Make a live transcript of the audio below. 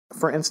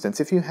for instance,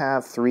 if you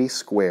have 3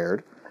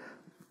 squared,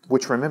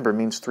 which remember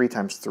means 3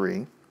 times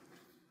 3,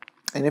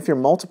 and if you're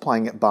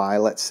multiplying it by,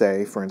 let's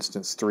say, for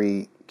instance,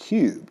 3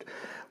 cubed,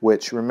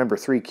 which remember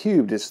 3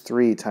 cubed is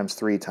 3 times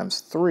 3 times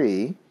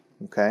 3,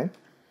 okay?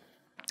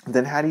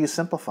 Then how do you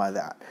simplify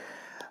that?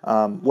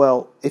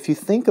 Well, if you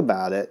think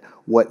about it,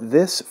 what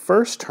this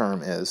first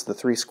term is, the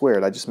 3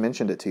 squared, I just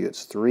mentioned it to you,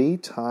 it's 3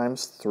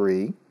 times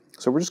 3.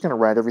 So we're just going to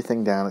write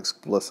everything down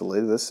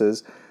explicitly. This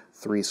is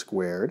 3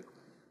 squared.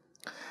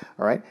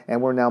 All right,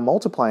 and we're now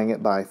multiplying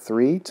it by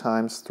 3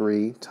 times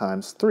 3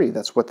 times 3.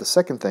 That's what the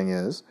second thing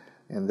is,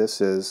 and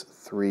this is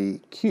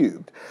 3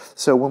 cubed.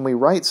 So when we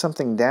write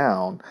something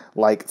down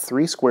like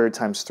 3 squared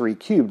times 3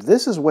 cubed,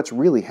 this is what's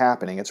really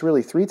happening. It's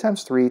really 3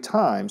 times 3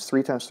 times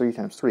 3 times 3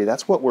 times 3.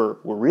 That's what we're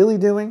really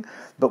doing,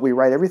 but we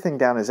write everything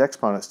down as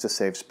exponents to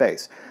save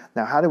space.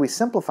 Now, how do we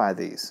simplify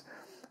these?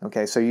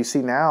 Okay, so you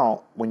see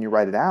now, when you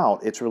write it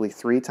out, it's really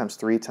 3 times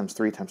 3 times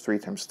 3 times 3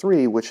 times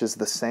 3, which is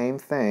the same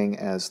thing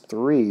as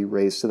 3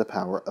 raised to the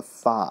power of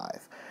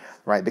 5,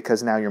 right?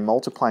 Because now you're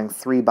multiplying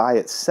 3 by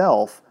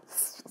itself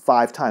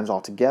 5 times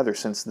altogether.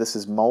 Since this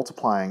is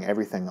multiplying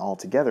everything all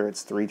together,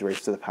 it's 3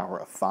 raised to the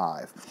power of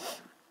 5.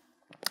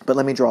 But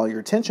let me draw your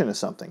attention to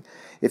something.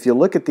 If you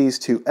look at these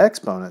two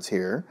exponents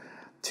here,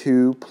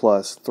 2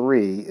 plus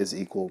 3 is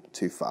equal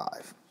to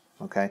 5.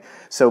 Okay,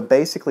 so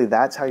basically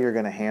that's how you're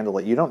going to handle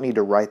it. You don't need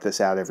to write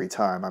this out every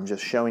time. I'm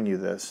just showing you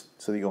this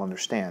so that you'll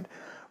understand.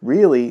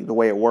 Really, the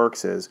way it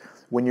works is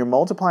when you're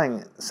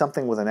multiplying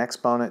something with an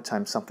exponent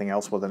times something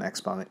else with an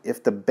exponent,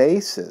 if the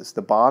bases,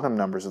 the bottom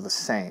numbers are the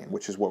same,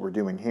 which is what we're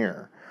doing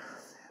here,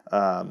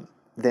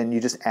 then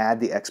you just add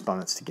the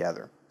exponents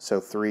together. So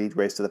 3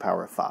 raised to the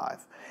power of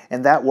 5.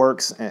 And that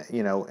works,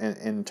 you know,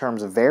 in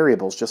terms of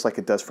variables, just like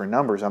it does for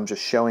numbers. I'm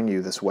just showing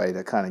you this way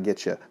to kind of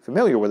get you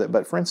familiar with it.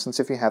 But for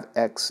instance, if you have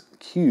x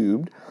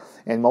cubed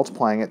and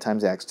multiplying it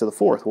times x to the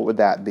 4th, what would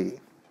that be?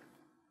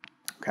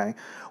 Okay.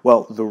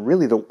 Well,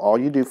 all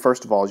you do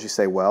first of all is you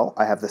say, well,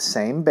 I have the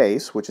same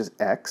base, which is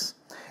x,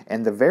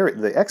 and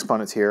the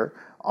exponents here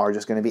are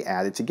just going to be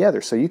added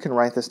together. So you can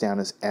write this down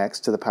as x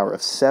to the power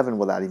of 7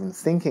 without even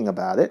thinking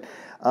about it.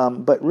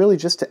 But really,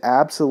 just to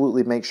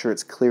absolutely make sure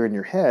it's clear in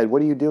your head,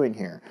 what are you doing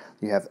here?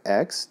 You have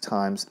x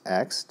times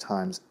x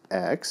times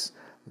x.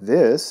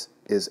 This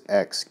is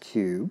x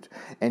cubed.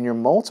 And you're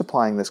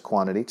multiplying this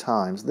quantity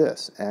times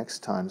this, x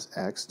times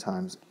x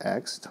times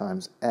x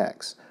times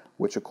x,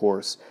 which of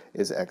course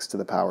is x to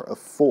the power of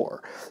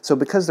 4. So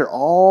because they're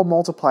all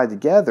multiplied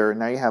together,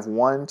 now you have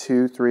 1,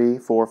 2, 3,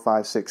 4,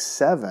 5, 6,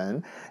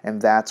 7,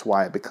 and that's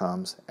why it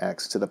becomes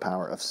x to the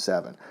power of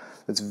 7.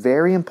 It's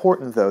very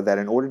important, though, that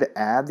in order to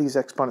add these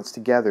exponents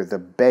together, the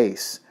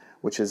base,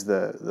 which is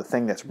the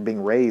thing that's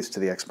being raised to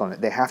the exponent,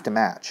 they have to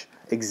match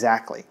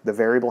exactly. The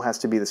variable has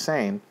to be the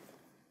same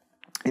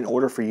in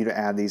order for you to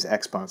add these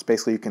exponents.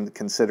 Basically, you can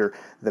consider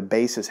the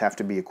bases have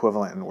to be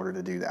equivalent in order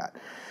to do that.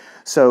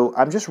 So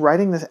I'm just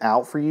writing this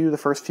out for you the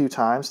first few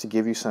times to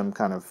give you some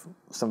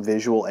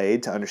visual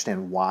aid to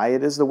understand why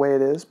it is the way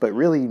it is, but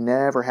really you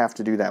never have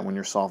to do that when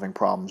you're solving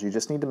problems. You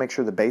just need to make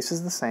sure the base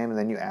is the same and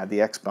then you add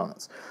the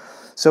exponents.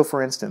 So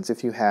for instance,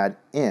 if you had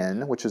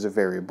n, which is a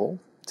variable,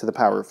 to the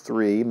power of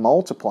 3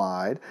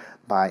 multiplied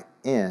by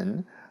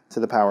n to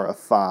the power of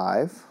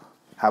 5,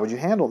 how would you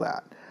handle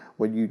that?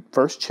 Well, you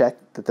first check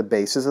that the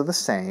bases are the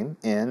same,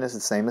 n is the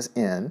same as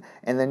n,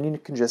 and then you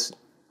can just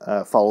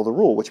follow the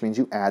rule, which means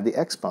you add the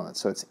exponents.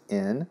 So it's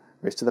n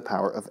raised to the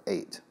power of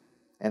 8.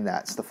 And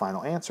that's the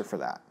final answer for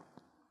that.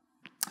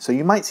 So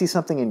you might see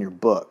something in your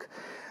book,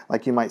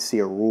 like you might see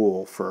a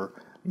rule for,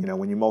 you know,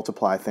 when you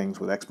multiply things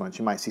with exponents,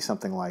 you might see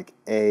something like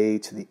a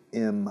to the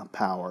m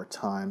power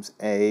times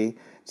a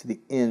to the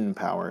n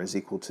power is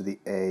equal to the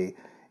a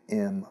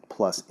m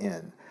plus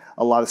n.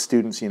 A lot of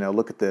students, you know,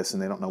 look at this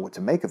and they don't know what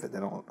to make of it. They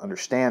don't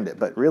understand it.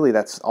 But really,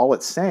 that's all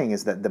it's saying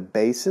is that the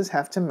bases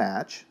have to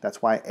match.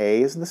 That's why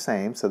a is the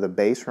same, so the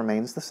base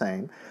remains the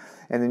same.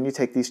 And then you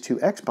take these two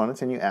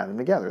exponents and you add them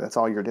together. That's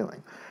all you're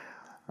doing.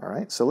 All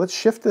right, so let's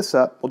shift this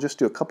up. We'll just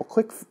do a couple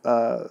quick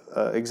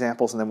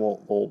examples, and then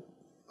we'll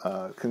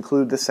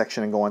conclude this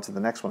section and go on to the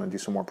next one and do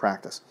some more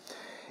practice.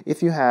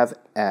 If you have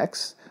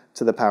x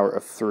to the power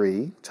of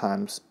 3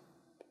 times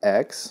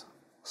x,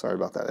 sorry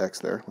about that x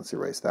there, let's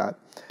erase that,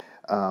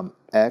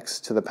 x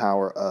to the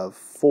power of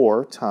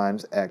 4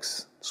 times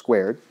x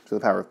squared to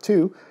the power of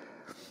 2,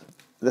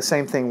 the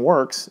same thing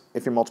works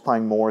if you're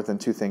multiplying more than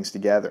two things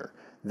together.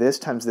 This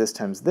times this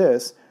times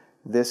this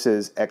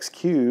is x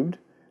cubed,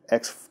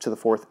 x to the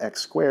 4th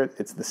x squared.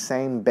 It's the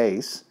same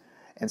base,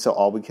 and so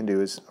all we can do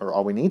is, or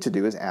all we need to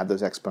do is add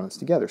those exponents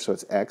together. So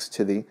it's x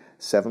to the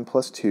 7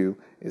 plus 2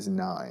 is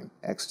 9,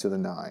 x to the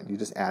 9. You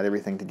just add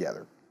everything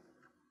together.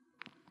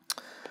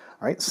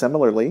 All right,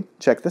 similarly,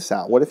 check this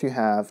out. What if you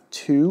have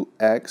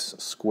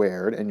 2x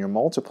squared and you're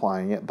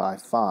multiplying it by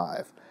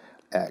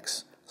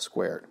 5x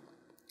squared?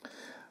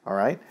 All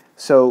right,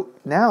 so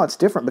now it's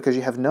different because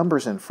you have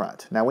numbers in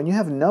front. Now when you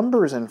have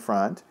numbers in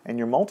front and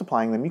you're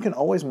multiplying them, you can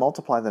always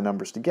multiply the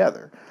numbers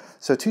together.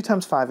 So 2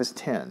 times 5 is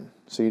 10.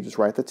 So you just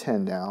write the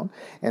 10 down,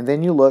 and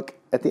then you look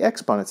at the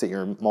exponents that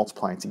you're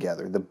multiplying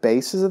together. The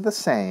bases are the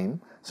same,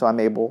 so I'm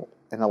able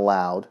and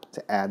allowed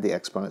to add the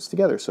exponents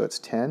together. So it's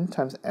 10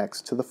 times x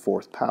to the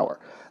 4th power.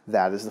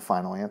 That is the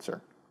final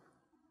answer.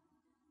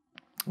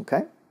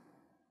 Okay?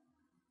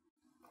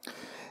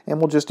 And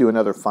we'll just do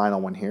another final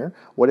one here.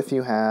 What if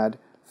you had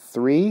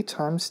 3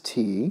 times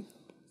t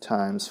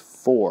times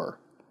 4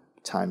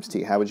 times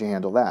t? How would you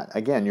handle that?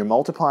 Again, you're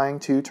multiplying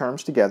two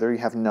terms together. You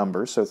have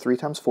numbers, so 3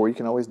 times 4, you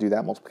can always do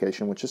that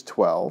multiplication, which is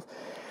 12.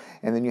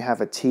 And then you have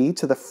a t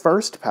to the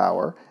 1st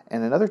power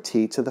and another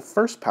t to the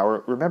 1st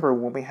power. Remember,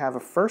 when we have a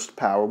 1st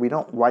power, we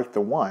don't write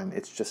the 1.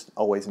 It's just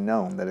always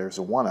known that there's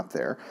a 1 up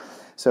there.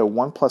 So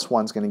 1 plus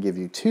 1 is going to give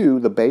you 2.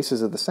 The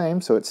bases are the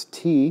same, so it's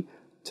t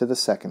to the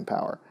 2nd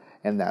power.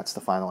 And that's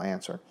the final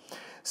answer.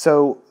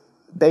 So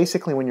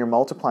basically, when you're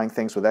multiplying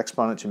things with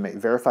exponents, you may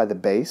verify the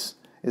base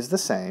is the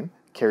same,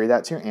 carry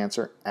that to your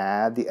answer,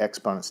 add the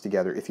exponents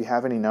together. If you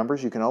have any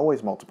numbers, you can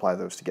always multiply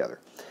those together.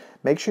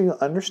 Make sure you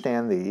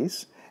understand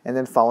these, and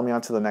then follow me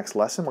on to the next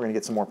lesson. We're going to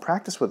get some more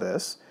practice with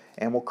this,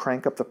 and we'll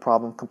crank up the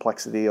problem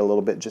complexity a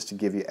little bit just to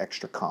give you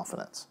extra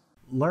confidence.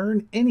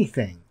 Learn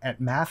anything at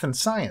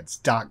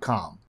mathandscience.com.